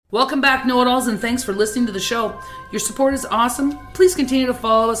Welcome back, Know-It-Alls, and thanks for listening to the show. Your support is awesome. Please continue to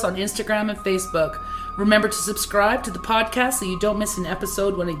follow us on Instagram and Facebook. Remember to subscribe to the podcast so you don't miss an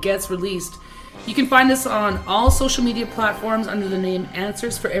episode when it gets released. You can find us on all social media platforms under the name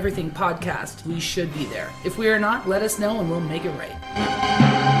Answers for Everything Podcast. We should be there. If we are not, let us know and we'll make it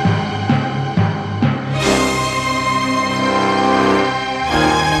right.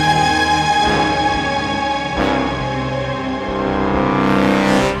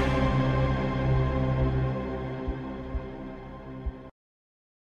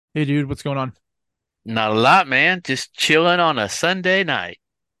 Hey, dude, what's going on? Not a lot, man. Just chilling on a Sunday night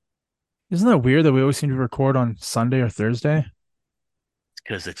Isn't that weird that we always seem to record on Sunday or Thursday?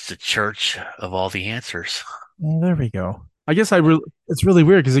 because it's the church of all the answers. Oh, there we go. I guess it's really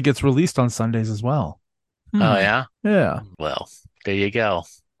weird because it gets released on Sundays as well. Oh, yeah? Yeah. Well, there you go.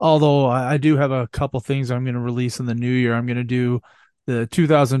 Although I do have a couple things I'm going to release in the new year. I'm going to do the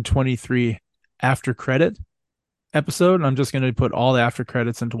 2023 after credit episode. And I'm just going to put all the after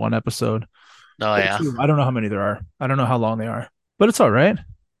credits into one episode. Oh, yeah. I don't know how many there are. I don't know how long they are, but it's all right.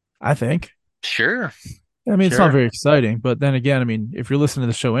 I think. Sure. I mean, it's not Sure. very exciting, but then again, I mean, if you're listening to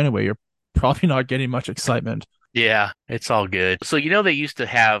the show anyway, you're probably not getting much excitement. Yeah, it's all good. So, they used to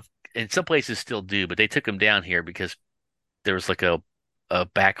have, and some places still do, but they took them down here because there was like a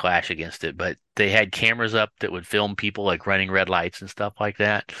backlash against it. But they had cameras up that would film people like running red lights and stuff like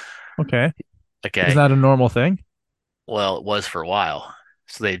that. Okay. Isn't Okay. that a normal thing? Well, it was for a while.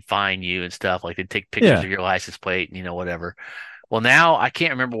 So they'd fine you and stuff. Like they'd take pictures Yeah. of your license plate and, whatever. Well, now I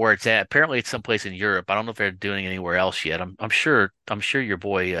can't remember where it's at. Apparently, it's someplace in Europe. I don't know if they're doing it anywhere else yet. I'm sure. I'm sure your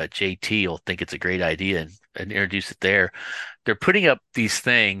boy JT will think it's a great idea and introduce it there. They're putting up these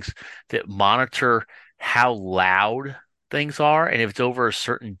things that monitor how loud things are, and if it's over a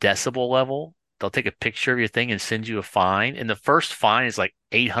certain decibel level, they'll take a picture of your thing and send you a fine. And the first fine is like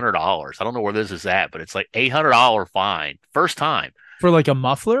 $800. I don't know where this is at, but it's like $800 fine first time. For like a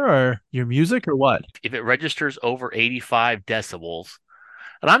muffler or your music or what? If it registers over 85 decibels.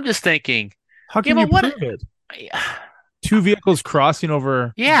 And I'm just thinking, How yeah, can you but what? prove it? Two vehicles crossing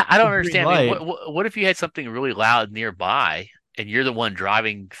over Yeah, I don't a green understand. I mean, light. what if you had something really loud nearby and you're the one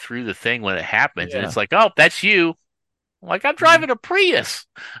driving through the thing when it happens and Yeah. it's like, oh, that's you. Like, I'm driving a Prius.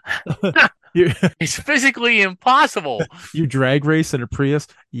 You It's physically impossible. you drag race in a Prius.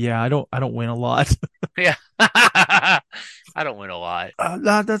 Yeah, I don't win a lot. Yeah. I don't win a lot.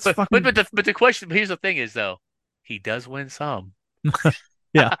 That's But but fucking but the but the question here's the thing is though, he does win some.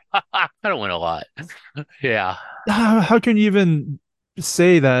 yeah. I don't win a lot. Yeah. How can you even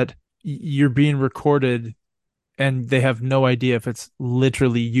say that you're being recorded and they have no idea if it's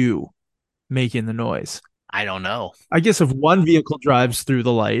literally you making the noise? I don't know. I guess if one vehicle drives through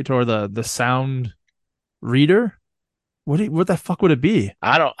the light or the sound reader, what the fuck would it be?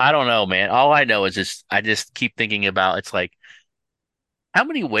 I don't know, man. All I know is I just keep thinking about it's like how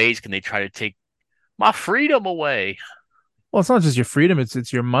many ways can they try to take my freedom away? Well, it's not just your freedom,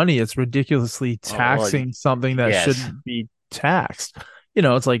 it's your money. It's ridiculously Oh, well, taxing something that yes. shouldn't be taxed.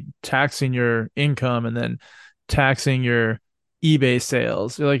 It's like taxing your income and then taxing your eBay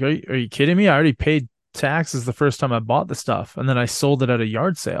sales. You're like, are you kidding me? I already paid taxes the first time I bought the stuff and then I sold it at a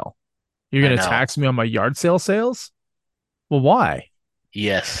yard sale. You're I going to know. tax me on my yard sale sales? Well, why?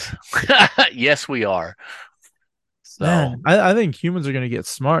 Yes. Yes, we are. So, Man, I think humans are going to get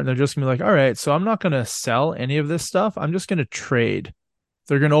smart and they're just going to be like, all right, so I'm not going to sell any of this stuff. I'm just going to trade.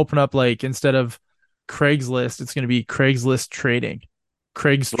 They're going to open up, like, instead of Craigslist, it's going to be Craigslist Trading,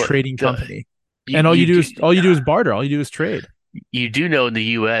 Craig's but Trading the Company. you And you do all you do is barter. All you do is trade. you do know in the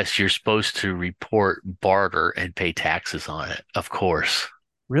US you're supposed to report barter and pay taxes on it. Of course.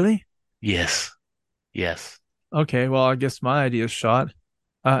 Really? Yes. Yes. Okay, well, I guess my idea is shot.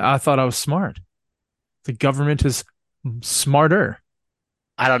 I thought I was smart. The government is smarter.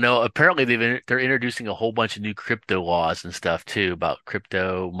 I don't know. Apparently they're introducing a whole bunch of new crypto laws and stuff too about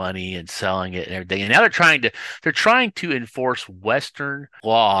crypto money and selling it and everything. And now they're trying to enforce Western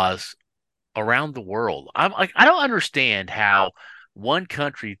laws around the world. I'm like, I don't understand how one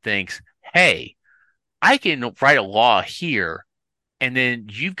country thinks, hey, I can write a law here and then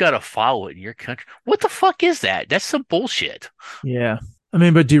you've got to follow it in your country. What the fuck is that? That's some bullshit. Yeah. I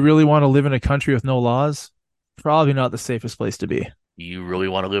mean, but do you really want to live in a country with no laws? Probably not the safest place to be. You really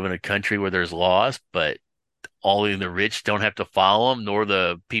want to live in a country where there's laws, but only the rich don't have to follow them, nor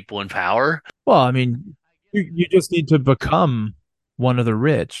the people in power? Well, I mean, you just need to become one of the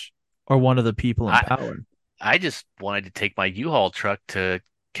rich or one of the people in I power. I just wanted to take my U-Haul truck to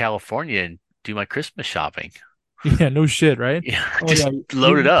California and do my Christmas shopping. Yeah, no shit, right? Yeah, Oh just yeah,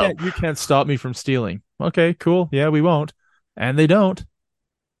 load it up. you can't stop me from stealing. Okay, cool. Yeah, we won't. And they don't.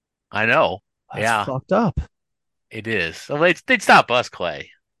 I know. That's Yeah, fucked up. it is. So they'd stop us,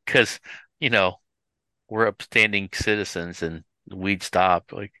 Clay, because you know we're upstanding citizens, and we'd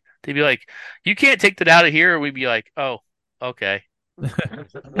stop. Like they'd be like, "You can't take that out of here." We'd be like, "Oh, okay."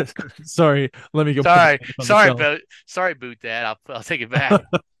 Sorry, let me go put that Sorry, back on the sorry, shelf. sorry, boot that. I'll take it back.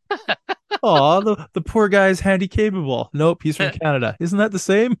 Oh, the poor guy's handy capable. Nope, he's from Canada. Isn't that the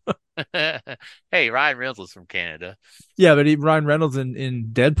same? Hey, Ryan Reynolds is from Canada. Yeah, but Ryan Reynolds in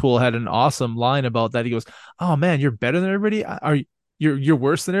Deadpool had an awesome line about that. He goes, "Oh man, you're better than everybody. You're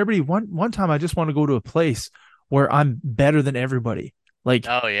worse than everybody? One time I just want to go to a place where I'm better than everybody." Like,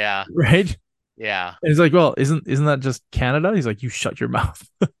 Oh yeah, right? yeah, And he's like, "Well, isn't that just Canada?" He's like, "You shut your mouth."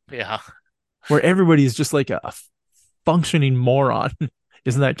 yeah. Where everybody is just like a functioning moron.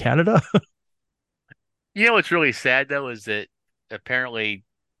 Isn't that Canada? You know what's really sad though is that apparently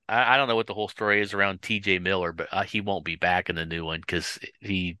I don't know what the whole story is around T.J. Miller, but he won't be back in the new one because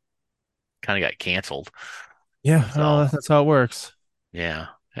he kind of got canceled. Yeah, So well, that's how it works. yeah,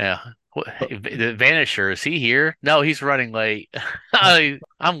 yeah. But The Vanisher, is he here? No, he's running late. I'm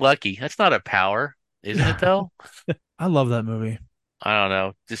lucky. That's not a power, isn't it though? I love that movie. I don't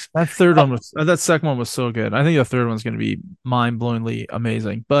know. Just oh, That second one was so good. I think the third one's going to be mind-blowingly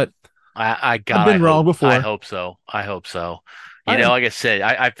amazing. But I I've God, been wrong I before. hope so. I hope so. You know, I like I said,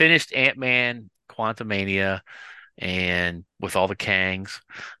 I finished Ant-Man, Quantumania, and with all the Kangs,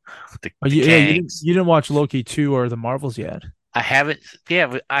 oh, the yeah, Kangs. you didn't watch Loki 2 or the Marvels yet. I haven't. Yeah,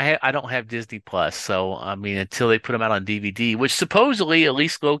 but I don't have Disney Plus, so I mean, until they put them out on DVD, which supposedly at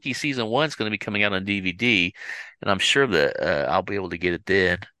least Loki season 1 is going to be coming out on DVD, and I'm sure that I'll be able to get it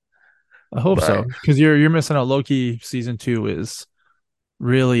then. I hope so But because you're missing out. Loki season 2 is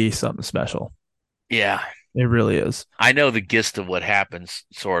really something special. yeah, It really is. I know the gist of what happens,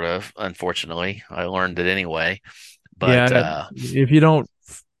 sort of. Unfortunately, I learned it anyway. But Yeah, if you don't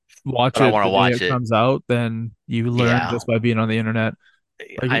watch but I it want to the day watch it it. comes out, then you learn Yeah, just by being on the internet.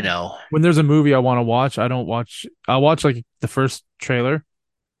 Like I know. when there's a movie I want to watch, I don't watch. I watch like the first trailer,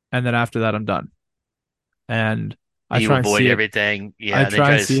 and then after that, I'm done. And I You try and avoid see it. everything. I Yeah, and they try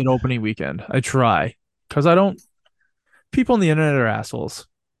try and to. see it opening weekend. I try because I don't. People on the internet are assholes,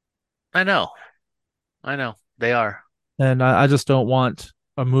 I know. I know. They are. and I just don't want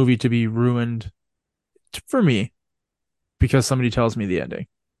a movie to be ruined for me because somebody tells me the ending.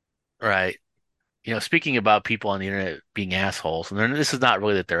 Right. You know, speaking about people on the internet being assholes, and this is not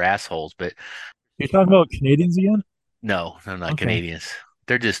really that they're assholes, but You're talking about Canadians again? no, they're not Okay, Canadians.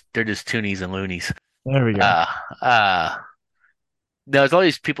 They're just toonies and loonies. there we go. Uh, uh, there's all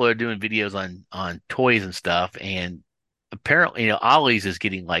these people that are doing videos on toys and stuff, and apparently, Ollie's is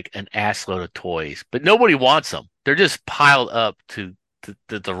getting like an ass load of toys, but nobody wants them. They're just piled up to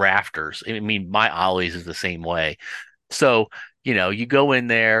the rafters. I mean, my Ollie's is the same way. So, you go in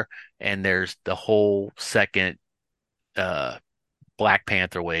there and there's the whole second uh Black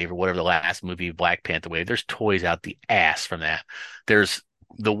Panther wave or whatever the last movie Black Panther wave. There's toys out the ass from that. There's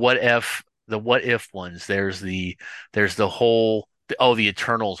the what if ones. There's the whole the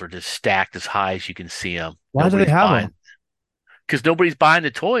Eternals are just stacked as high as you can see them. Why do they have them? Nobody's buying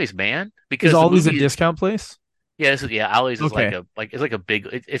the toys, man. Is Because the all these a movie, discount place? yeah, Ollie's is Okay. it's like a big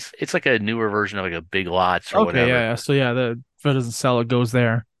it's like a newer version of like a Big Lots or Okay, whatever. yeah, yeah. So yeah, if it doesn't sell, it goes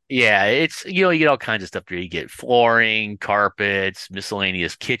there. Yeah, it's you get all kinds of stuff there. You get flooring, carpets,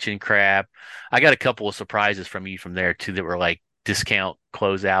 miscellaneous kitchen crap. I got a couple of surprises from you from there too that were like discount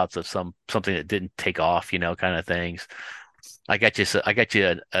closeouts of something that didn't take off, kind of things. I got you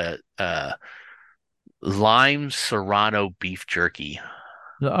a lime serrano beef jerky.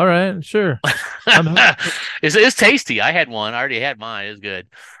 All right, sure. I'm in. It's tasty. I had one. I already had mine. It was good.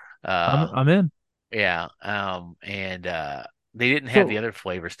 I'm Uh, I'm in. yeah. And they didn't have the So other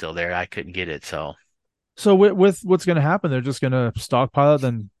flavor still there. I couldn't get it, so. so with what's gonna happen? They're just gonna stockpile it,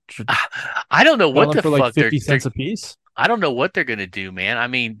 then I don't know sell what them the for like fuck 50 cents a piece. I don't know what they're gonna do, man. I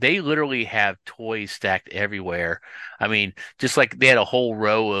mean, they literally have toys stacked everywhere. I mean, just like they had a whole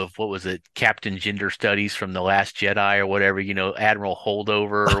row of what was it, Captain Gender Studies from The Last Jedi or whatever, Admiral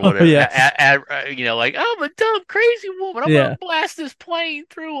Holdover or Oh whatever. yeah, Like I'm a dumb crazy woman. I'm gonna yeah. blast this plane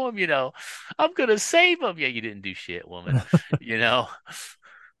through them. I'm gonna save them. Yeah, you didn't do shit, woman. You know.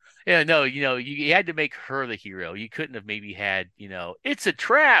 Yeah, no, you had to make her the hero. You couldn't have maybe had, it's a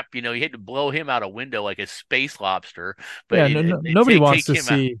trap. You had to blow him out a window like a space lobster, but Yeah, no, it nobody wants take to him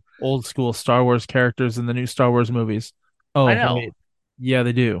out. see old school Star Wars characters in the new Star Wars movies. I Oh, know. wait. Yeah,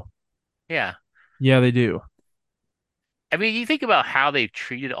 they do. Yeah. Yeah, they do. I mean, you think about how they've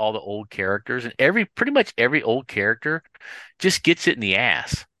treated all the old characters, and pretty much every old character just gets it in the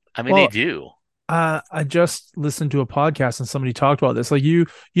ass. I mean, they Well, do. I just listened to a podcast and somebody talked about this. Like you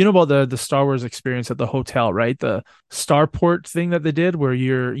know about the Star Wars experience at the hotel, right? The Starport thing that they did where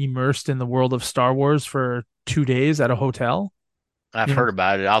you're immersed in the world of Star Wars for 2 days at a hotel. I've You know, heard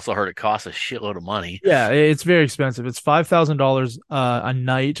about it. I also heard it costs a shitload of money. yeah, it's very expensive. It's $5,000 a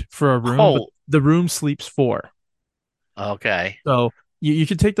night for a room, but Oh, the room sleeps four. okay. So you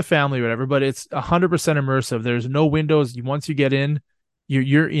could take the family or whatever, but it's 100% immersive. There's no windows. Once you get in,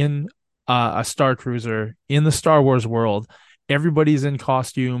 you're in a Star Cruiser in the Star Wars world. Everybody's in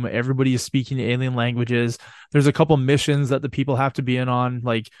costume. Everybody is speaking alien languages. There's a couple missions that the people have to be in on.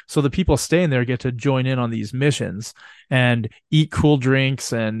 Like, so the people staying there get to join in on these missions and eat cool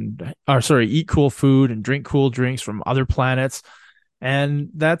drinks eat cool food and drink cool drinks from other planets. And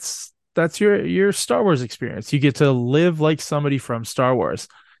that's your Star Wars experience. You get to live like somebody from Star Wars.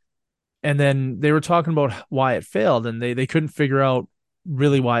 And then they were talking about why it failed, and they couldn't figure out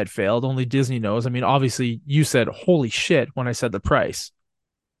really why it failed. Only Disney knows. I mean, obviously, you said holy shit when I said the price,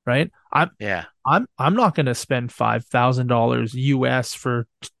 right? Yeah. I'm not going to spend $5,000 US for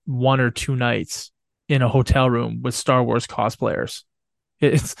 1 or 2 nights in a hotel room with Star Wars cosplayers.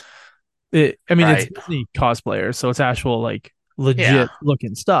 It's I mean, it's Right. Disney cosplayers, so it's actual like Yeah. legit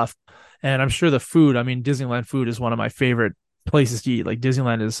looking stuff. And I'm sure the food, I mean, Disneyland food is one of my favorite places to eat. Like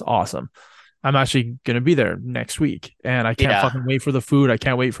Disneyland is awesome. I'm actually going to be there next week and I can't Yeah. fucking wait for the food. I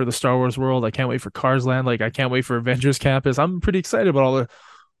can't wait for the Star Wars world. I can't wait for Cars Land. Like I can't wait for Avengers Campus. I'm pretty excited about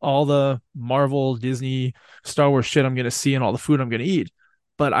all the Marvel, Disney, Star Wars shit I'm going to see and all the food I'm going to eat.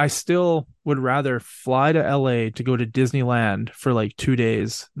 But I still would rather fly to LA to go to Disneyland for like 2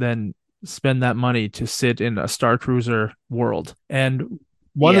 days than spend that money to sit in a Star Cruiser world. And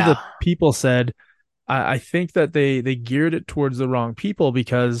one of the Yeah. people said, I think that they geared it towards the wrong people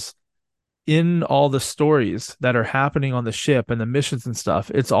because in all the stories that are happening on the ship and the missions and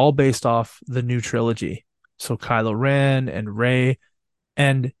stuff, it's all based off the new trilogy. So Kylo Ren and Rey.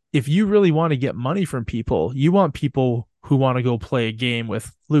 And if you really want to get money from people, you want people who want to go play a game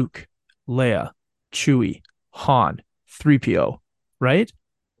with Luke, Leia, Chewie, Han, 3PO, right?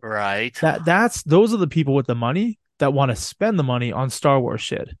 Right. That's those are the people with the money that want to spend the money on Star Wars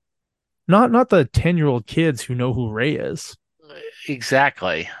shit. Not the 10-year-old kids who know who Rey is.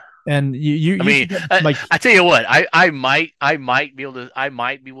 Exactly. And I you mean, can get like I tell you what, I might be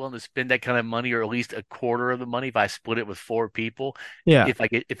willing to spend that kind of money, or at least a quarter of the money, if I split it with four people, yeah.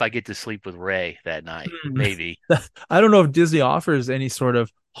 if I get to sleep with Ray that night, maybe. I don't know if Disney offers any sort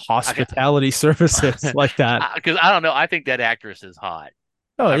of I got hospitality services like that. because I don't know. I think that actress is hot.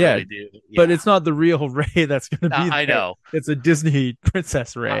 Oh I yeah, really do. but Yeah, it's not the real Rey that's going to be I there. know. It's a Disney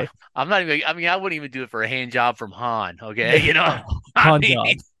princess I, Rey. I'm not even. I mean, I wouldn't even do it for a hand job from Han. Okay, Yeah, I Han mean,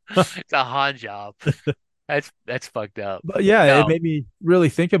 job. it's a Han job. That's fucked up. But yeah, it No, made me really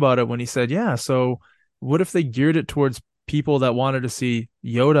think about it when he said, "Yeah, so what if they geared it towards people that wanted to see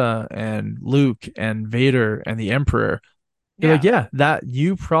Yoda and Luke and Vader and the Emperor?" You're like, yeah. "Yeah, that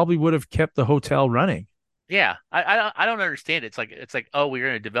you probably would have kept the hotel running." Yeah, I don't understand. It's like, oh, we're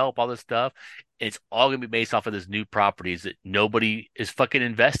gonna develop all this stuff. It's all gonna be based off of this new properties that nobody is fucking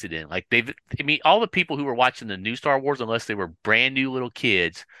invested in. Like I mean, all the people who were watching the new Star Wars, unless they were brand new little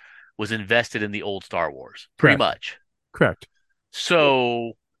kids, was invested in the old Star Wars, pretty Correct. much. Correct.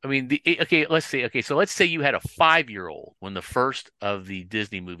 So, I mean, so let's say you had a 5-year-old when the first of the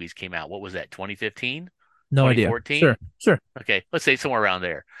Disney movies came out. What was that? 2015, No idea. 2014? Sure. Sure. Okay, let's say somewhere around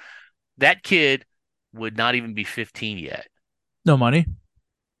there. That kid would not even be 15 yet. No money.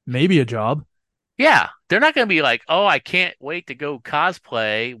 Maybe a job. Yeah, they're not going to be like, "Oh, I can't wait to go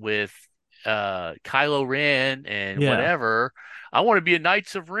cosplay with Kylo Ren and Yeah. whatever. I want to be a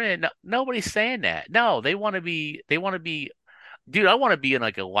Knights of Ren." No, nobody's saying that. No, they want to be dude, I want to be in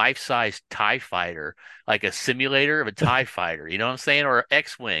like a life-size TIE fighter, like a simulator of a TIE fighter, you know what I'm saying? Or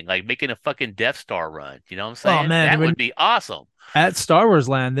X-Wing, like making a fucking Death Star run, you know what I'm Oh saying? man, That when would be awesome. at Star Wars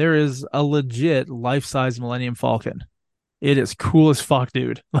Land, there is a legit life-size Millennium Falcon. It is cool as fuck,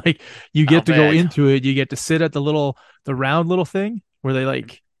 dude. Like you I'll get to go bet. into it, you get to sit at the round little thing where they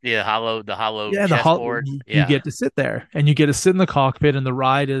like Yeah, the hollow yeah, chessboard. you Yeah. get to sit there and you get to sit in the cockpit and the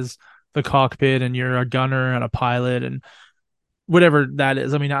ride is the cockpit and you're a gunner and a pilot and whatever that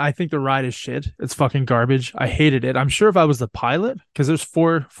is. I mean, I think the ride is shit. It's fucking garbage. I hated it. I'm sure if I was the pilot, because there's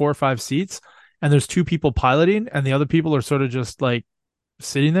four or five seats and there's two people piloting and the other people are sort of just like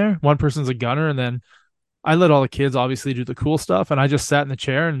sitting there. One person's a gunner and then I let all the kids obviously do the cool stuff, and I just sat in the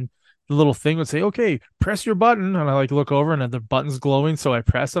chair, and the little thing would say, "Okay, press your button," and I like look over, and the button's glowing, so I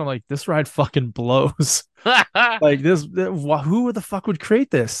press it. I'm like, "This ride fucking blows." Like this, who the fuck would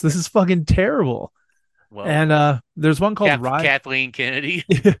create this? This is fucking terrible. Whoa. And there's one called Rise. Kathleen Kennedy.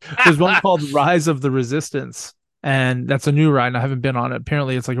 There's one called Rise of the Resistance, and that's a new ride. And I haven't been on it.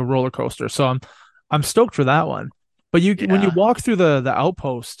 Apparently, it's like a roller coaster. So I'm stoked for that one. But when you Yeah. walk through the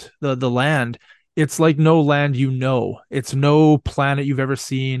outpost, the land, it's like no land you know. It's no planet you've ever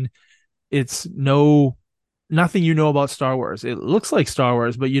seen. It's nothing you know about Star Wars. It looks like Star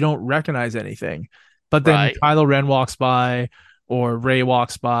Wars, but you don't recognize anything. But then Right. Kylo Ren walks by or Rey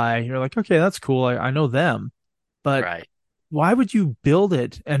walks by. You're like, okay, that's cool. I know them. But Right. why would you build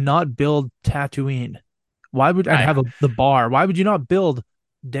it and not build Tatooine? Why would and Right. have the bar? Why would you not build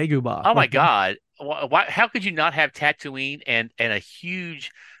Dagobah? Oh my Like, God. Why, how could you not have Tatooine and a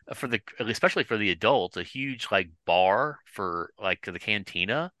huge for the especially for the adults, a huge like bar for like the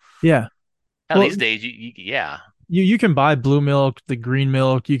cantina? yeah. Now Well, these days you yeah. you can buy blue milk, the green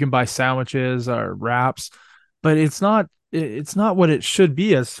milk, you can buy sandwiches or wraps, but it's not what it should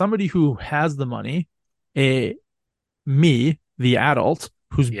be. As somebody who has the money, a me, the adult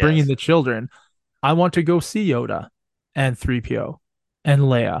who's bringing Yes. the children, I want to go see Yoda and 3PO and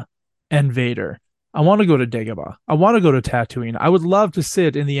Leia and Vader. I want to go to Dagobah. I want to go to Tatooine. I would love to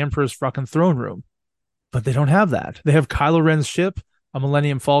sit in the Emperor's fucking throne room, but they don't have that. They have Kylo Ren's ship, a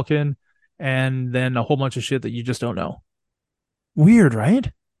Millennium Falcon, and then a whole bunch of shit that you just don't know. Weird,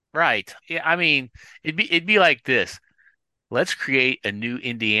 right? Right. Yeah, I mean, it'd be like this. Let's create a new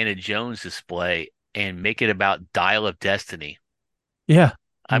Indiana Jones display and make it about Dial of Destiny. Yeah.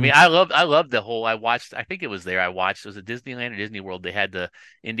 I Mm. mean, I love the whole. I watched. I think it was there. I watched. It was at Disneyland or Disney World. They had the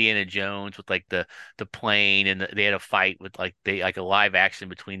Indiana Jones with like the plane, and they had a fight with like a live action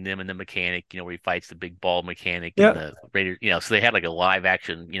between them and the mechanic. Where he fights the big bald mechanic and Yeah. the Raider. So they had like a live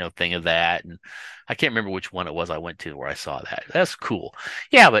action thing of that, and I can't remember which one it was I went to where I saw that. That's cool.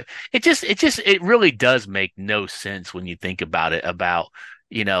 Yeah, but it really does make no sense when you think about it.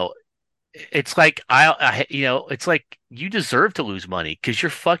 You know it's like it's like you deserve to lose money because you're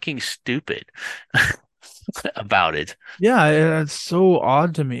fucking stupid about it. Yeah. It's so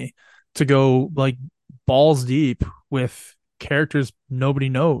odd to me to go like balls deep with characters nobody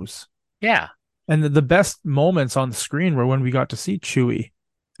knows. Yeah, And the best moments on the screen were when we got to see Chewie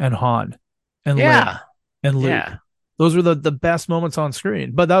and Han and Leia yeah, and Luke. yeah. Those were the best moments on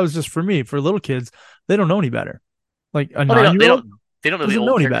screen. But that was just for me. For little kids, they don't know any better. Like a Well, they don't, 9-year they old don't, they don't know the doesn't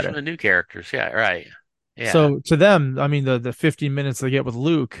know old any characters from better. the new characters. Yeah, right. Yeah, So to them, I mean, the 15 minutes they get with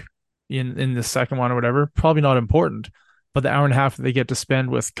Luke in the second one or whatever, probably not important. But the hour and a half that they get to spend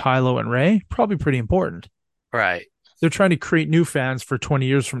with Kylo and Rey, probably pretty important. right. They're trying to create new fans for 20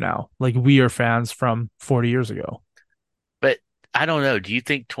 years from now, like we are fans from 40 years ago. But I don't know. Do you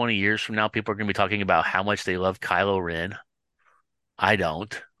think 20 years from now people are going to be talking about how much they love Kylo Ren? I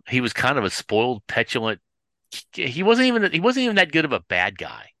don't. He was kind of a spoiled, petulant. He wasn't even that good of a bad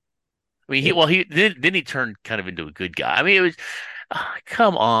guy. I mean, he then he turned kind of into a good guy. I mean, it was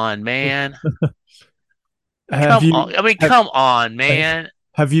come on, man. Have you have, Come on, man.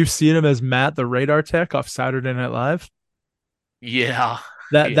 have you seen him as Matt, the radar tech off Saturday Night Live? Yeah.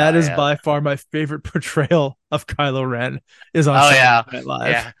 That Yeah, is yeah. by far my favorite portrayal of Kylo Ren is on Oh Saturday yeah. Night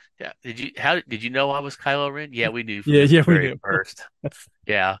Live. Yeah. Yeah. Did you know I was Kylo Ren? Yeah, we knew from Yeah, the yeah, we very knew. first.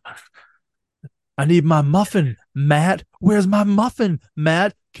 Yeah. I need my muffin, Matt. Where's my muffin,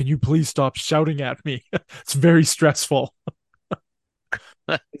 Matt? Can you please stop shouting at me? It's very stressful.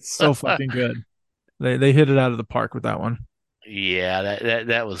 It's so fucking good. They hit it out of the park with that one. Yeah,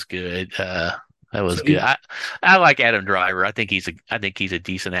 that was good. That So was good. I like Adam Driver. I think he's a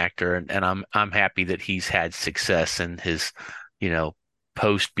decent actor, and I'm happy that he's had success in his, you know,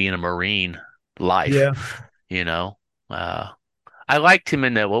 post being a Marine life. yeah, You know, uh, I liked him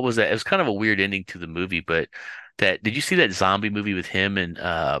in that. What was that? It was kind of a weird ending to the movie, but that did you see that zombie movie with him and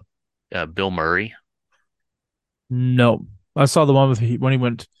Bill Murray? no, I saw the one with when he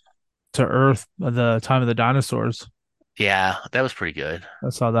went to Earth at the time of the dinosaurs. Yeah, that was pretty good. I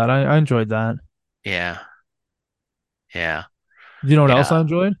saw that. I enjoyed that. Yeah, yeah, Do you know what else yeah. I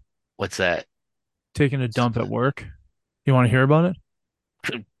enjoyed? What's that? Taking a dump at work. You want to hear about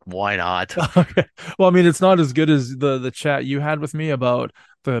it? Why not? Okay. Well, I mean, it's not as good as the chat you had with me about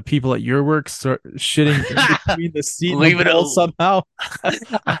the people at your work shitting in between the seat and the Leave it. bowl somehow.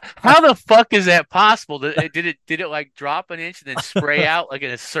 How the fuck is that possible? Did it like drop an inch and then spray out like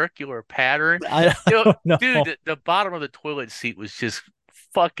in a circular pattern? I don't Dude, know. the bottom of the toilet seat was just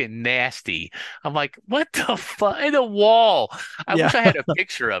fucking nasty. I'm like, what the fuck? In the wall. I Yeah. wish I had a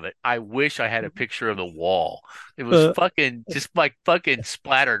picture of it. I wish I had a picture of the wall. It was Uh, fucking just like fucking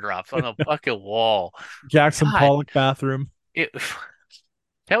splatter drops on the fucking wall. Jackson God, Pollock bathroom. it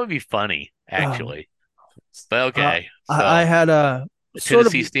that would be funny, Um, actually. But uh, okay, I so had a sort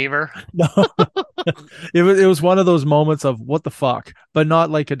of Tennessee Steamer. no. It was one of those moments of what the fuck, but not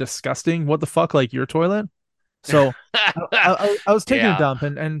like a disgusting what the fuck like your toilet. So I was taking a Yeah, dump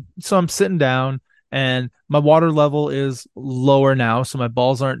and so I'm sitting down and my water level is lower now, so my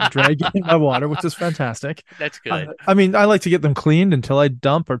balls aren't dragging in my water, which is fantastic. that's good. I mean, I like to get them cleaned until I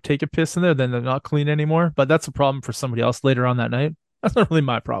dump or take a piss in there, then they're not clean anymore. But that's a problem for somebody else later on that night. That's not really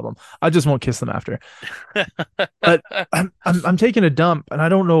my problem. I just won't kiss them after. But I'm taking a dump, and I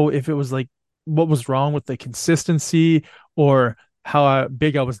don't know if it was like what was wrong with the consistency or how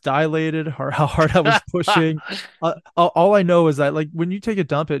big I was dilated or how hard I was pushing. All I know is that like when you take a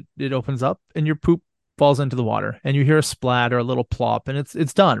dump, it opens up and your poop falls into the water, and you hear a splat or a little plop, and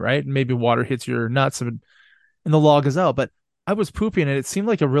it's done, right? And maybe water hits your nuts and the log is out. But I was pooping, and it seemed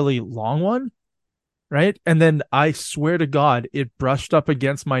like a really long one, right? And then I swear to God, it brushed up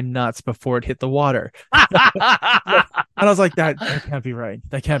against my nuts before it hit the water. And I was like, that can't be right.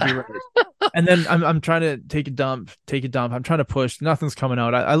 That can't be right. And then I'm trying to take a dump. I'm trying to push. Nothing's coming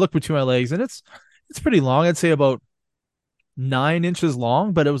out. I look between my legs, and it's pretty long. I'd say about 9 inches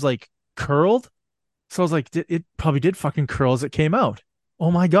long, but it was like curled. So I was like, it probably did fucking curl as it came out.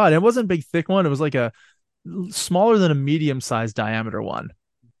 Oh my God. It wasn't a big, thick one. It was like a smaller than a medium sized diameter one.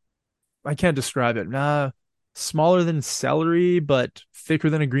 I can't describe it. Smaller than celery, but thicker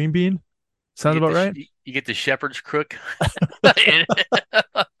than a green bean. Sound about right? You get the shepherd's crook.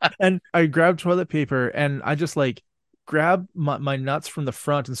 And I grabbed toilet paper and I just like grabbed my nuts from the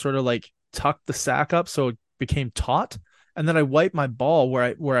front and sort of like tucked the sack up so it became taut. And then I wiped my ball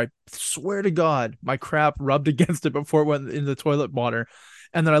where I swear to God, my crap rubbed against it before it went in the toilet water.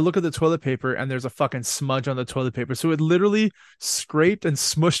 And then I look at the toilet paper and there's a fucking smudge on the toilet paper. So it literally scraped and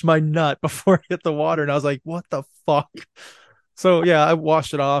smushed my nut before it hit the water. And I was like, what the fuck? So yeah, I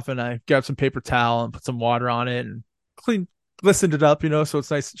washed it off and I grabbed some paper towel and put some water on it and glistened it up, so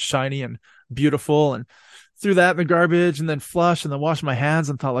it's nice and shiny and beautiful, and threw that in the garbage and then flushed and then washed my hands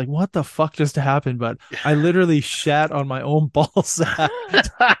and thought like, what the fuck just happened? But I literally shat on my own ball sack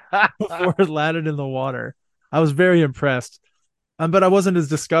before it landed in the water. I was very impressed. But I wasn't as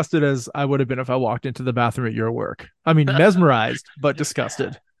disgusted as I would have been if I walked into the bathroom at your work. I mean, mesmerized, but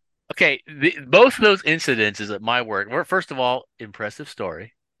disgusted. Okay, both of those incidents is at my work. Well, first of all, impressive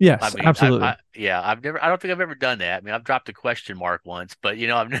story. Yes, I mean, absolutely. I don't think I've ever done that. I mean, I've dropped a question mark once, but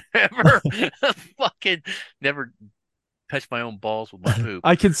I've never fucking never touched my own balls with my poop.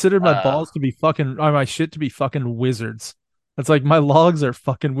 I considered my balls to be fucking, or my shit to be fucking wizards. It's like my logs are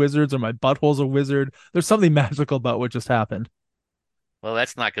fucking wizards or my butthole's a wizard. There's something magical about what just happened. Well,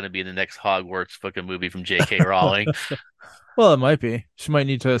 that's not going to be the next Hogwarts fucking movie from J.K. Rowling. Well, it might be. She might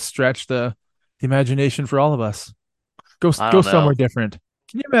need to stretch the imagination for all of us. Go I go don't know. somewhere different.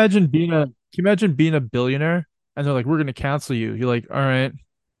 Can you imagine being a billionaire and they're like, we're gonna cancel you. You're like, all right,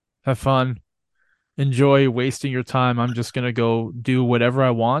 have fun. Enjoy wasting your time. I'm just gonna go do whatever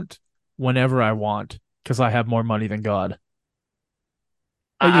I want whenever I want because I have more money than God.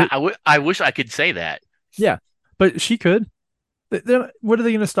 Like, I wish I could say that. yeah, but she could. What are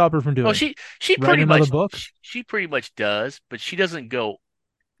they going to stop her from doing? Well, she Write pretty another much book? she pretty much does, but she doesn't go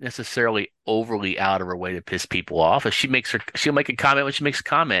necessarily overly out of her way to piss people off. If she'll make a comment when she makes a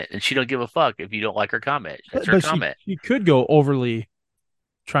comment, and she don't give a fuck if you don't like her comment. That's her But comment. she could go overly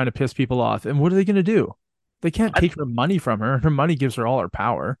trying to piss people off. And what are they going to do? They can't I, take her money from her. Her money gives her all her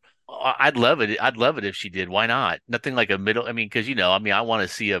power. I'd love it. I'd love it if she did. Why not? Nothing like a middle. I mean, because I want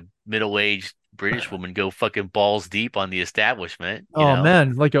to see a middle-aged British woman go fucking balls deep on the establishment. Oh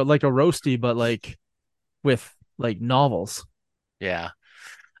man, like a roasty, but like with like novels. Yeah,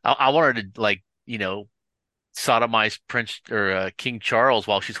 I want her to sodomize Prince or King Charles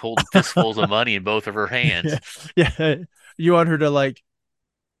while she's holding fistfuls of money in both of her hands. Yeah. You want her to like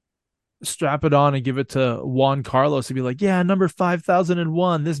strap it on and give it to Juan Carlos and be like, yeah, number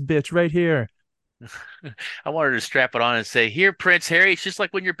 5001, this bitch right here. I want her to strap it on and say, "Here, Prince Harry, it's just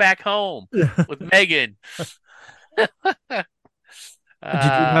like when you're back home with Meghan." Did you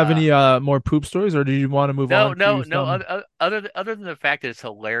have any more poop stories, or did you want to move on? No. Other than the fact that it's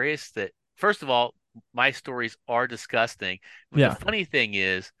hilarious that first of all, my stories are disgusting. But Yeah. the funny thing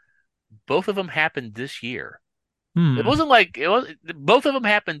is, both of them happened this year. It Hmm. wasn't like it was. Both of them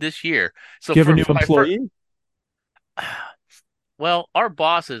happened this year. So Do you have a new for my employee? well, our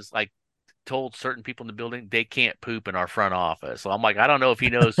bosses told certain people in the building they can't poop in our front office. So I'm like, I don't know if he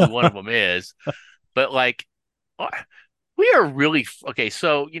knows who one of them is, but we are really okay.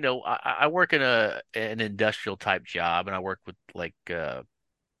 So I work in an industrial type job, and I work with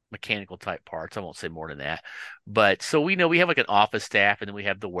mechanical type parts. I won't say more than that. But so we know we have like an office staff and then we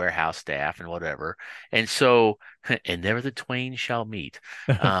have the warehouse staff and whatever. And so, and never the twain shall meet.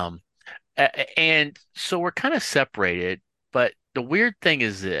 Um, and so we're kind of separated. But the weird thing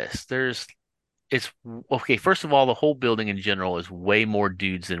is this: it's okay. First of all, the whole building in general is way more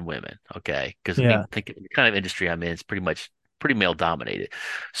dudes than women. Okay, because I Yeah. mean, think of the kind of industry I'm in, it's pretty male dominated.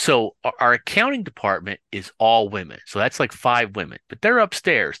 So our accounting department is all women. So that's like 5 women, but they're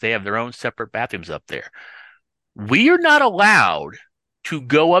upstairs. They have their own separate bathrooms up there. We are not allowed to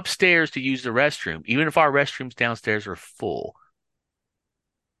go upstairs to use the restroom, even if our restrooms downstairs are full.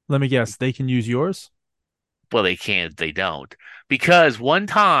 Let me guess. They can use yours. Well, they can, they don't. Because one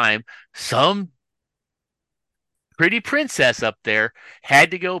time, some pretty princess up there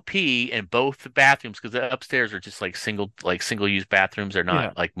had to go pee in both the bathrooms because the upstairs are just like single use bathrooms. They're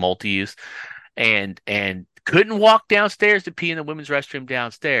Yeah. not like multi-use. And couldn't walk downstairs to pee in the women's restroom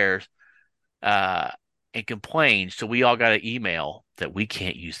downstairs, uh, and complained. So we all got an email that we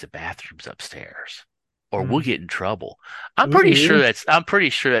can't use the bathrooms upstairs or we'll Mm. get in trouble. I'm pretty sure Ooh.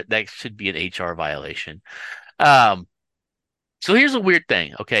 that should be an HR violation. Um, so here's a weird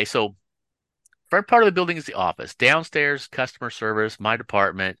thing. Okay, so front part of the building is the office. Downstairs, customer service, my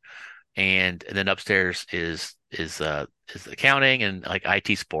department, and then upstairs is accounting and like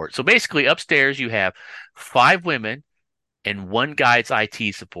IT support. So basically, upstairs you have 5 women and one guy's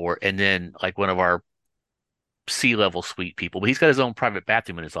IT support, and then like one of our C-level suite people. But he's got his own private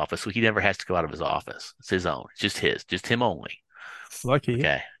bathroom in his office, so he never has to go out of his office. It's his own. It's just him only. Lucky.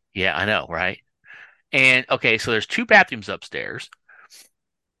 Okay. Yeah, I know, right? And okay, so there's 2 bathrooms upstairs,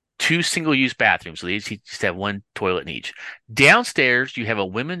 2 single-use bathrooms. So they just have one toilet in each. Downstairs, you have a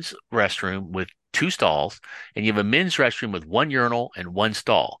women's restroom with 2 stalls, and you have a men's restroom with one urinal and one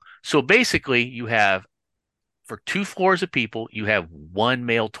stall. So basically, you have for 2 floors of people, you have one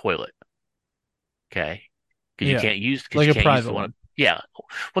male toilet. Okay, Yeah. because Like you a can't use private the one. one. Yeah,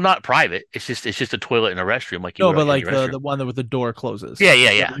 well, not private. It's just a toilet and a restroom like you No, would but in like your the restroom. one that with the door closes. Yeah,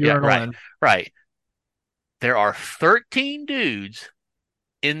 yeah, The yeah, yeah. urinal Right, and right. There are 13 dudes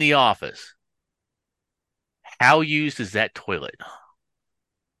in the office. How used is that toilet?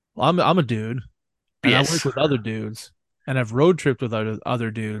 I'm a dude and I work Yes, with other dudes and I've road tripped with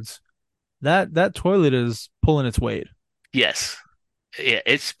other dudes. That toilet is pulling its weight. yes. Yeah,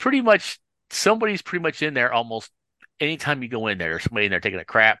 it's pretty much somebody's pretty much in there almost anytime you go in there. There's somebody in there taking a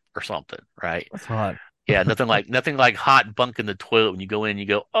crap or something, right? That's hot. Yeah, nothing like hot bunk in the toilet when you go in. You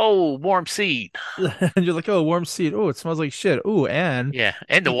go, oh, warm seat. And you're like, oh, warm seat. Oh, it smells like shit. Oh, and Yeah,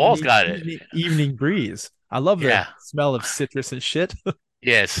 and the walls evening, got it. evening breeze. I love the Yeah, smell of citrus and shit.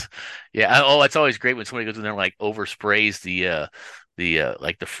 yes, yeah. Oh, it's always great when somebody goes in there and like oversprays the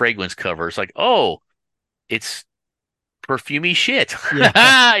like the fragrance cover. It's like, oh, it's perfumey shit.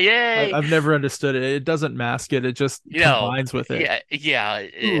 Yeah. Yay! I've never understood it. It doesn't mask it. It just You know, combines with it. yeah, yeah,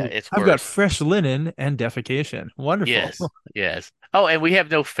 yeah. Ooh, It's I've got worse. fresh linen and defecation. Wonderful. Yes, yes. Oh, and we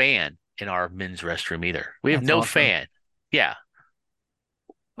have no fan in our men's restroom either. We have That's no awesome. fan. Yeah,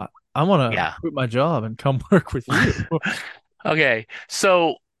 I want to yeah. quit my job and come work with you. Okay,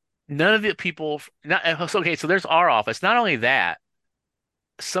 so none of the people, okay, so there's our office. Not only that,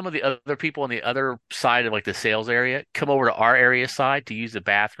 some of the other people on the other side of like the sales area come over to our area side to use the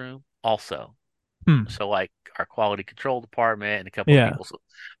bathroom also. Hmm. So like our quality control department and a couple of Yeah. people.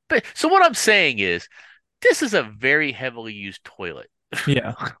 So what I'm saying is this is a very heavily used toilet.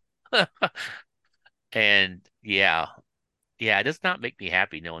 Yeah. And yeah, yeah, it does not make me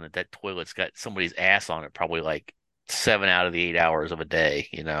happy knowing that toilet's got somebody's ass on it probably like 7 out of the 8 hours of a day,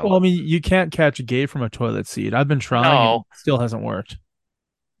 you Well, I know. mean, you can't catch a gay from a toilet seat. I've been trying and No, it still hasn't worked.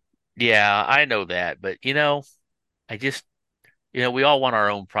 yeah, I know that, but I just we all want our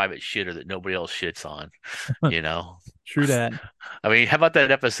own private shitter that nobody else shits on, you know. True that. I mean, how about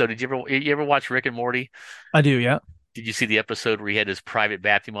that episode? Did you ever watch Rick and Morty? I do, yeah. Did you see the episode where he had his private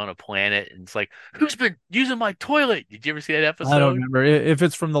bathroom on a planet and it's like, who's been using my toilet? Did you ever see that I don't episode? remember. If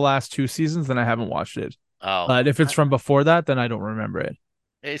it's from the last 2 seasons, then I haven't watched it. Oh, But if it's from before that, then I don't remember it.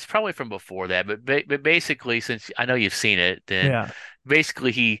 it's probably from before that, but basically, since I know you've seen it, then Yeah.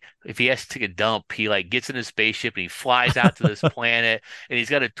 basically if he has to take a dump, he like gets in his spaceship and he flies out to this planet, and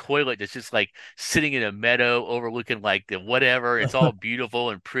he's got a toilet that's just like sitting in a meadow overlooking like the whatever. It's all beautiful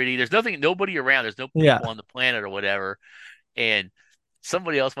and pretty. There's nobody around. There's no Yeah. people on the planet or whatever, and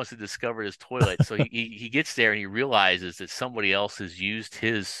somebody else must have discovered his toilet. So he gets there and he realizes that somebody else has used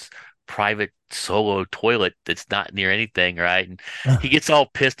his private solo toilet that's not near anything, right? And he gets all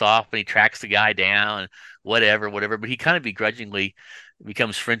pissed off and he tracks the guy down, whatever. But he kind of begrudgingly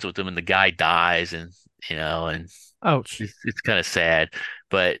becomes friends with him, and the guy dies, and and Ouch. it's kind of sad.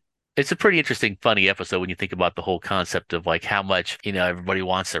 But it's a pretty interesting, funny episode when you think about the whole concept of like how much, everybody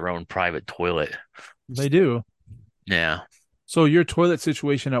wants their own private toilet. They do. Yeah. So your toilet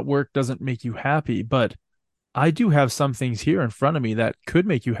situation at work doesn't make you happy, but I do have some things here in front of me that could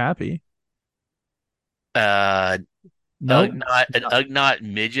make you happy. Uh, No, an Ugnaught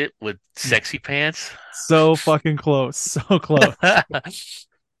midget with sexy pants. so fucking close, so close.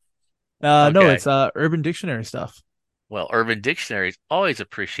 No, Okay. it's Urban Dictionary stuff. Well, Urban Dictionary is always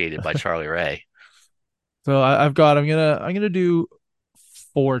appreciated by Charlie Ray. So I'm gonna do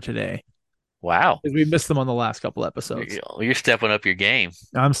 4 today Wow. because we missed them on the last couple episodes. You're stepping up your game.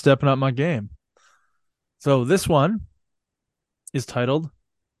 I'm stepping up my game. So this one is titled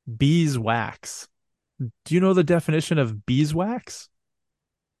Beeswax. Do you know the definition of beeswax?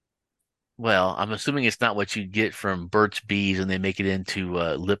 Well, I'm assuming it's not what you get from Burt's Bees and they make it into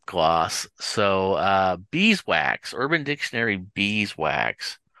lip gloss. So, beeswax, Urban Dictionary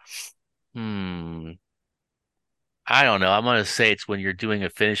beeswax. Hmm. I don't know. I'm gonna say it's when you're doing a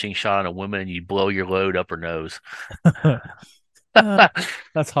finishing shot on a woman and you blow your load up her nose.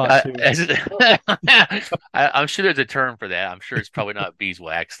 That's hot too. I'm sure there's a term for that. I'm sure it's probably not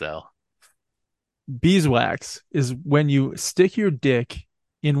beeswax though. Beeswax is when you stick your dick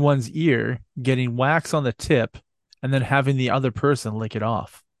in one's ear, getting wax on the tip, and then having the other person lick it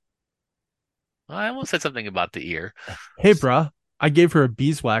off. I almost said something about the ear. Hey, bruh, I gave her a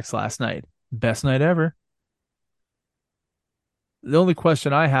beeswax last night. Best night ever. The only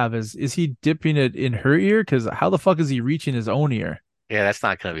question I have is he dipping it in her ear? Because how the fuck is he reaching his own ear? Yeah, that's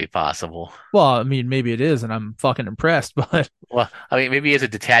not going to be possible. Well, I mean, maybe it is, and I'm fucking impressed, but Well, I mean, maybe he has a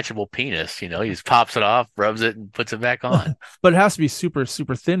detachable penis, he just pops it off, rubs it, and puts it back on. but it has to be super,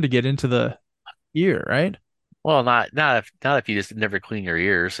 super thin to get into the ear, right? Well, not if you just never clean your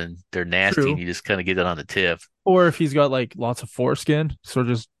ears and they're nasty True. and you just kind of get it on the tip. Or if he's got like lots of foreskin, so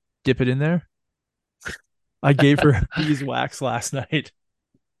just dip it in there. I gave her beeswax last night.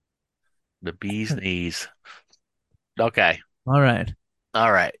 The bee's knees. Okay. All right.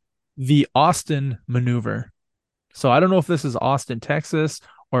 All right. The Austin maneuver. So I don't know if this is Austin, Texas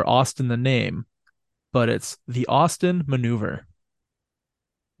or Austin the name, but it's the Austin maneuver.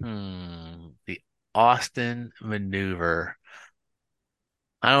 The Austin maneuver.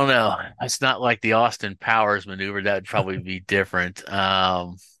 I don't know. It's not like the Austin Powers maneuver. That would probably be different.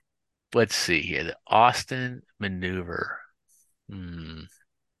 Let's see here. The Austin maneuver. Hmm.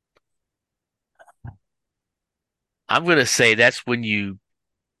 I'm gonna say that's when you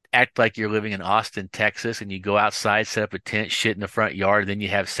act like you're living in Austin, Texas, and you go outside, set up a tent, shit in the front yard, and then you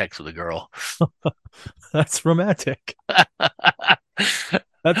have sex with a girl. That's romantic.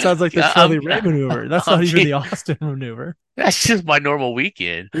 That sounds like the Charlie Ray maneuver. That's not even the Austin maneuver. That's just my normal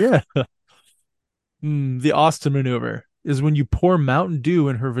weekend. Yeah. The Austin maneuver is when you pour Mountain Dew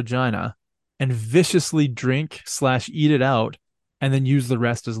in her vagina and viciously drink/eat it out and then use the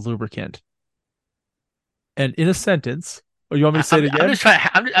rest as lubricant. And in a sentence, or you want me to say it again?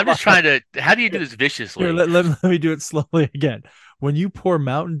 I'm just trying to. How do you do this viciously? Here, let me do it slowly again. When you pour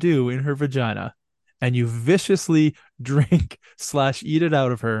Mountain Dew in her vagina and you viciously drink/eat it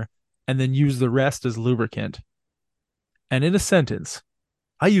out of her and then use the rest as lubricant. And in a sentence,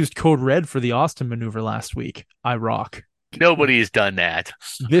 I used code red for the Austin maneuver last week. I rock. Nobody has done that.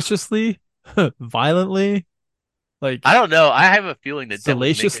 Viciously, violently, like I don't know. I have a feeling that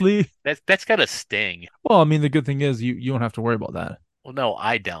salaciously. That's got a sting. Well, I mean, the good thing is you don't have to worry about that. Well, no,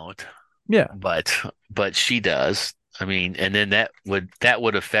 I don't. Yeah. But she does. I mean, and then that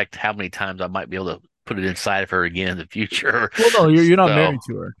would affect how many times I might be able to put it inside of her again in the future. Well, no, you're not married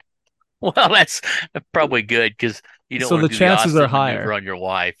to her. Well, that's probably good because you don't So want the to do chances the are Austin higher maneuver on your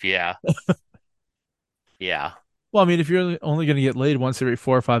wife. Yeah. Yeah. Well, I mean, if you're only going to get laid once every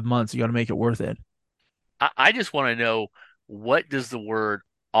 4 or 5 months, you got to make it worth it. I just want to know, what does the word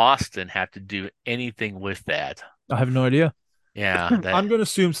Austin have to do anything with that? I have no idea. Yeah. I'm going to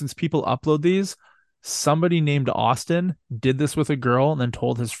assume since people upload these, somebody named Austin did this with a girl and then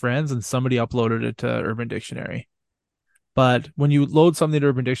told his friends, and somebody uploaded it to Urban Dictionary. But when you load something to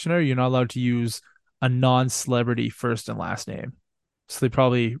Urban Dictionary, you're not allowed to use a non-celebrity first and last name. So they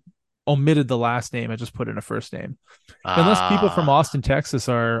probably omitted the last name and just put in a first name. Unless people from Austin, Texas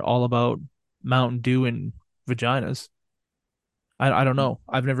are all about Mountain Dew and vaginas. I don't know.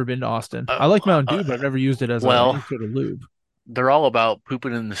 I've never been to Austin. I like Mountain Dew, but I've never used it as a sort of lube. They're all about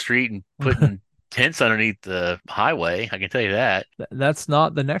pooping in the street and putting tents underneath the highway. I can tell you that. That's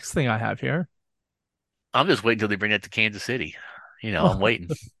not the next thing I have here. I'm just waiting until they bring that to Kansas City. I'm waiting.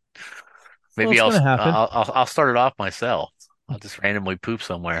 Maybe Well, I'll start it off myself. I'll just randomly poop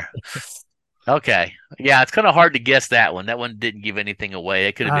somewhere. Okay. Yeah, it's kind of hard to guess that one. That one didn't give anything away.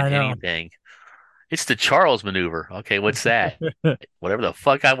 It could have I been know. anything. It's the Charles maneuver. Okay, what's that? Whatever the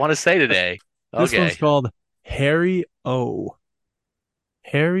fuck I want to say today. This one's Okay. called Harry O.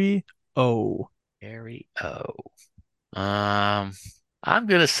 Harry O. Harry O. I'm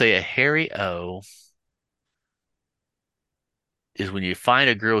gonna say a Harry O is when you find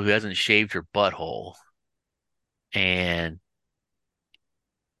a girl who hasn't shaved her butthole and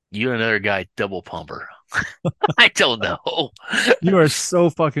you and another guy double pump her. I don't know. You are so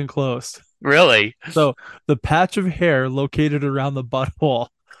fucking close. Really? So the patch of hair located around the butthole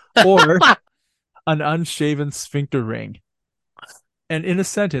or an unshaven sphincter ring. And in a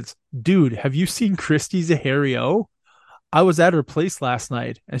sentence, dude, have you seen Christie's Harry O? I was at her place last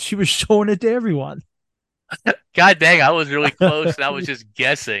night and she was showing it to everyone. God dang, I was really close and I was just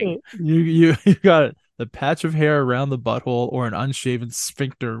guessing. You got it. The patch of hair around the butthole or an unshaven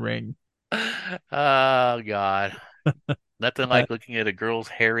sphincter ring. Oh God. Nothing like looking at a girl's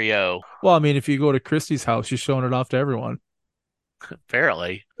Harry O. Well, I mean, if you go to Christie's house, she's showing it off to everyone.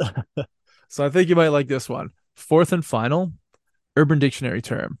 Apparently. So I think you might like this one. Fourth and final, Urban Dictionary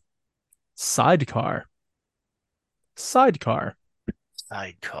term. Sidecar. Sidecar.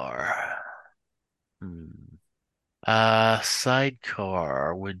 Sidecar.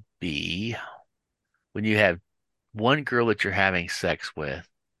 Sidecar would be when you have one girl that you're having sex with,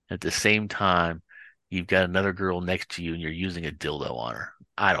 at the same time, you've got another girl next to you and you're using a dildo on her.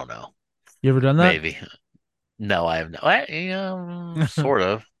 I don't know. You ever done that? Maybe. No, I have no. Sort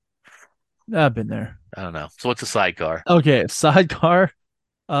of. I've been there. I don't know. So what's a sidecar? Okay, sidecar.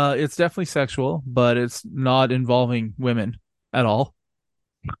 It's definitely sexual, but it's not involving women at all.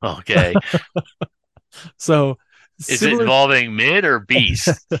 Okay. So Is it involving mid or beast?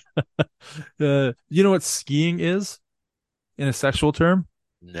 You know what skiing is in a sexual term?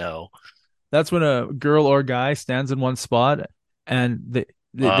 No. That's when a girl or guy stands in one spot and they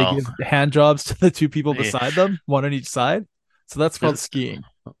give hand jobs to the two people beside them, one on each side. So that's called skiing.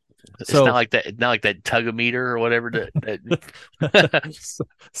 It's not like that tug-o-meter or whatever.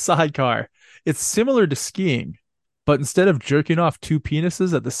 Sidecar. It's similar to skiing, but instead of jerking off two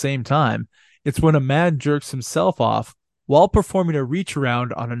penises at the same time, it's when a man jerks himself off while performing a reach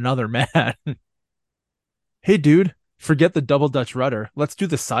around on another man. Hey, dude, forget the double Dutch rudder. Let's do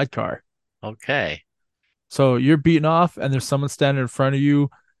the sidecar. Okay. So you're beating off and there's someone standing in front of you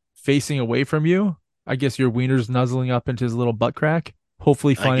facing away from you. I guess your wiener's nuzzling up into his little butt crack.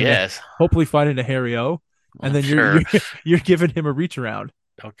 Hopefully finding a Harry O. And then you're giving him a reach around.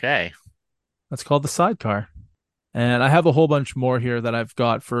 Okay. That's called the sidecar. And I have a whole bunch more here that I've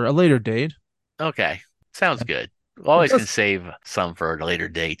got for a later date. Okay. Sounds good. Always can save some for a later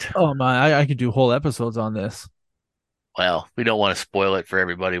date. Oh my, I could do whole episodes on this. Well, we don't want to spoil it for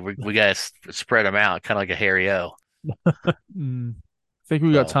everybody. We got to spread them out, kind of like a Harry O. I think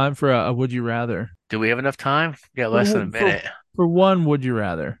we got time for a would you rather. Do we have enough time? We got less than a minute. For one, would you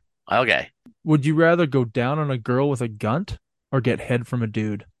rather? Okay. Would you rather go down on a girl with a gunt or get head from a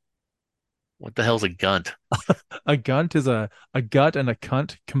dude? What the hell's a gunt? A gunt is a gut and a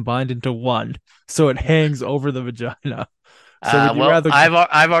cunt combined into one, so it hangs over the vagina. So would you rather...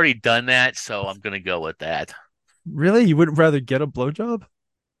 I've already done that, so I'm gonna go with that. Really? You wouldn't rather get a blowjob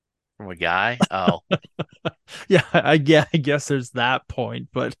from a guy? Oh, yeah. I guess there's that point,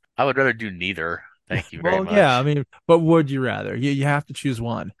 but I would rather do neither. Thank you very much. Yeah, I mean, but would you rather? You have to choose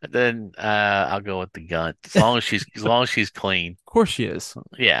one. Then I'll go with the gunt. As long as she's clean. Of course she is.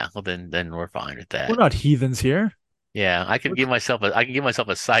 Yeah, well then we're fine with that. We're not heathens here. Yeah, I can give myself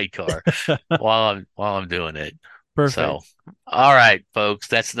a sidecar while I'm doing it. Perfect. So, all right, folks,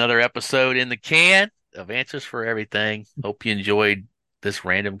 that's another episode in the can of Answers for Everything. Hope you enjoyed this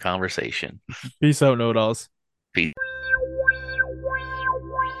random conversation. Peace out, Knowitalls. Peace.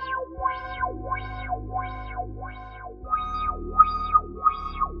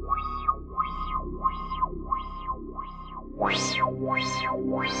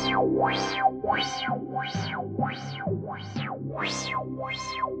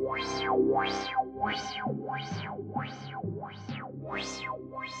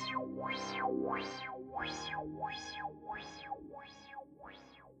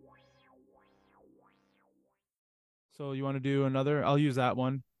 So you want to do another? I'll use that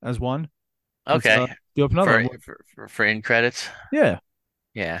one as one. Okay. Do up another one. For end credits. Yeah.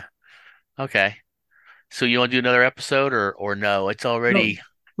 Yeah. Okay. So you want to do another episode or no? It's already. No.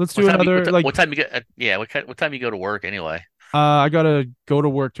 Let's do another. What time you get? Yeah. What time you go to work anyway? I gotta go to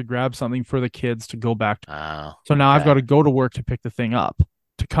work to grab something for the kids to go back. So now okay. I've got to go to work to pick the thing up,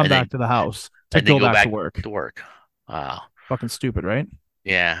 to come back to the house, to go back to work. Wow. Fucking stupid, right?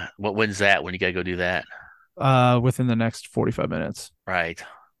 Yeah. When's that? When you gotta go do that? Within the next 45 minutes. Right.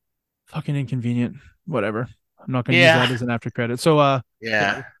 Fucking inconvenient. Whatever. I'm not going to use that Yeah. as an after credit. So, yeah,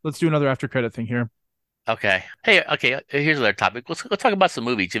 Yeah. let's do another after credit thing here. Okay. Hey, okay. Here's another topic. Let's talk about some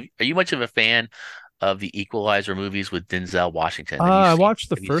movies. Are you much of a fan of the Equalizer movies with Denzel Washington? I watched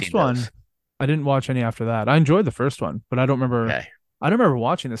the Have you seen first one. those? I didn't watch any after that. I enjoyed the first one, but I don't remember. Okay. I don't remember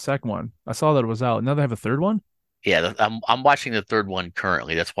watching the second one. I saw that it was out. Now they have a third one. Yeah, I'm watching the third one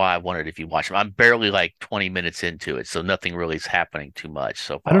currently. That's why I wondered if you watch them. I'm barely like 20 minutes into it, so nothing really is happening too much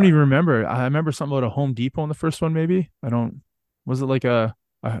so I don't far. even remember. I remember something about a Home Depot in the first one, maybe. I don't. Was it like a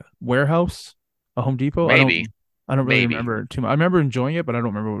warehouse, a Home Depot? I Maybe, don't. I don't really maybe. remember too much. I remember enjoying it, but I don't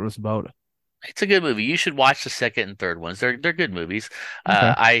remember what it was about. It's a good movie. You should watch the second and third ones. They're good movies.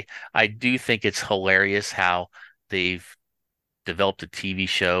 Okay. I do think it's hilarious how they've developed a TV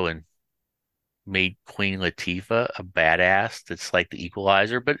show and made Queen Latifah a badass that's like the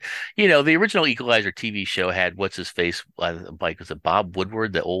Equalizer. But the original Equalizer TV show had what's his face, like was it Bob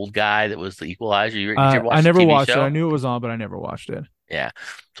Woodward, the old guy that was the Equalizer? Did you ever I watch the never TV watched it. I show? knew it was on, but I never watched it. Yeah.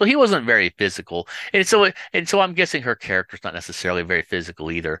 So he wasn't very physical. And so I'm guessing her character's not necessarily very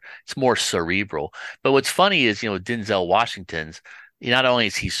physical either. It's more cerebral. But what's funny is, Denzel Washington's, not only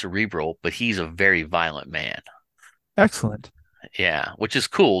is he cerebral, but he's a very violent man. Excellent. Yeah, which is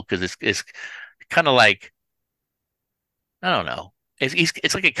cool because it's kind of like, I don't know.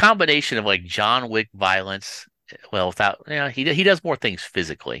 It's like a combination of like John Wick violence. Well, without, he does more things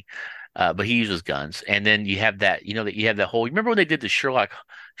physically, but he uses guns. And then you have that, that you have that whole. Remember when they did the Sherlock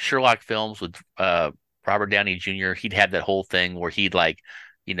films with Robert Downey Jr.? He'd have that whole thing where he'd like,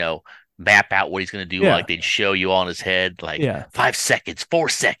 you know, map out what he's gonna do. Yeah. Like they'd show you all in his head, like Yeah. 5 seconds, 4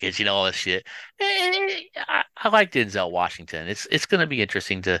 seconds, all this shit. I like Denzel Washington. It's gonna be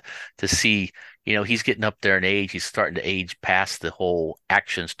interesting to see. He's getting up there in age. He's starting to age past the whole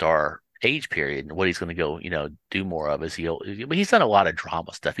action star age period, and what he's going to go, do more of is but he's done a lot of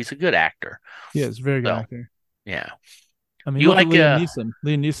drama stuff. He's a good actor. Yeah, it's a very good So, actor. yeah. I mean, You look at like Liam Neeson.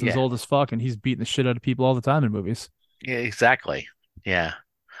 Liam Neeson's yeah, old as fuck, and he's beating the shit out of people all the time in movies. yeah, exactly. Yeah.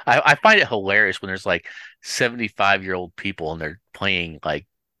 I find it hilarious when there's like 75-year-old people and they're playing like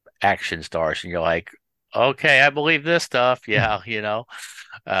action stars and you're like, okay, I believe this stuff. Yeah,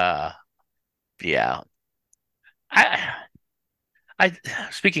 Uh yeah. I I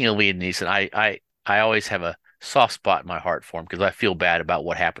speaking of Liam Neeson, I always have a soft spot in my heart for him because I feel bad about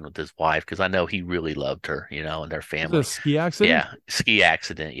what happened with his wife because I know he really loved her, and their Was it a family. ski accident? Yeah, ski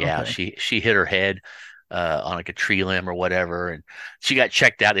accident. Yeah, Okay. she hit her head on like a tree limb or whatever, and she got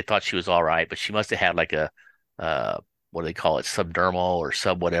checked out. They thought she was all right, but she must have had like a uh what do they call it, subdermal or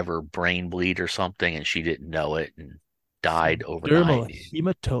sub whatever brain bleed or something, and she didn't know it and died Subdermal overnight.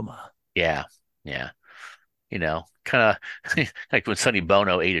 hematoma. Yeah, yeah. Kind of like when Sonny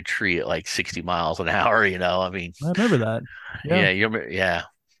Bono ate a tree at like 60 miles an hour, I mean, I remember that. Yeah. yeah, yeah,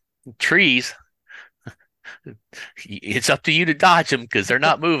 trees, it's up to you to dodge them because they're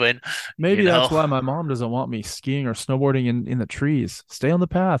not moving, you Maybe that's know. why my mom doesn't want me skiing or snowboarding in the trees. Stay on the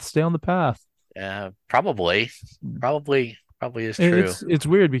path. Stay on the path. Probably, probably is true. It's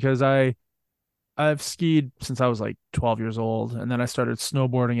weird because I've skied since I was like 12 years old, and then I started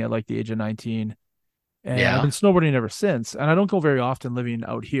snowboarding at like the age of 19. And I've Yeah. been snowboarding ever since. And I don't go very often living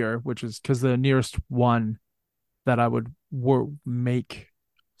out here, which is because the nearest one that I would make,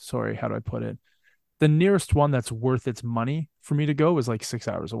 sorry, how do I put it? The nearest one that's worth its money for me to go is like 6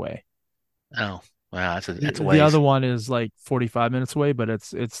 hours away. Oh, wow. The, That's a the other ways. one is like 45 minutes away, but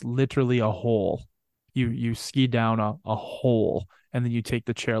it's literally a hole. You ski down a hole and then you take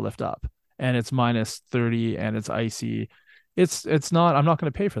the chairlift up and it's minus 30 and it's icy. It's not, I'm not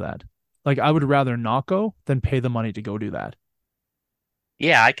going to pay for that. Like I would rather not go than pay the money to go do that.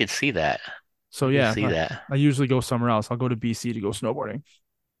 Yeah, I could see that. So I could yeah, see that. I usually go somewhere else. I'll go to BC to go snowboarding.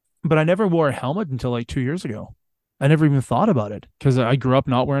 But I never wore a helmet until like 2 years ago. I never even thought about it because I grew up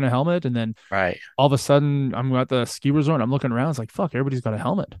not wearing a helmet, and then Right. all of a sudden I'm at the ski resort. And I'm looking around. It's like fuck, everybody's got a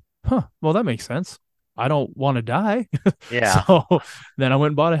helmet. Huh? Well, that makes sense. I don't want to die, Yeah. so then I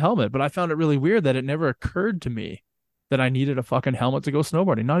went and bought a helmet. But I found it really weird that it never occurred to me that I needed a fucking helmet to go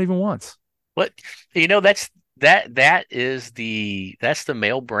snowboarding. Not even once. But that's the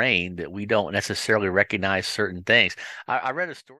male brain that we don't necessarily recognize certain things. I read a story.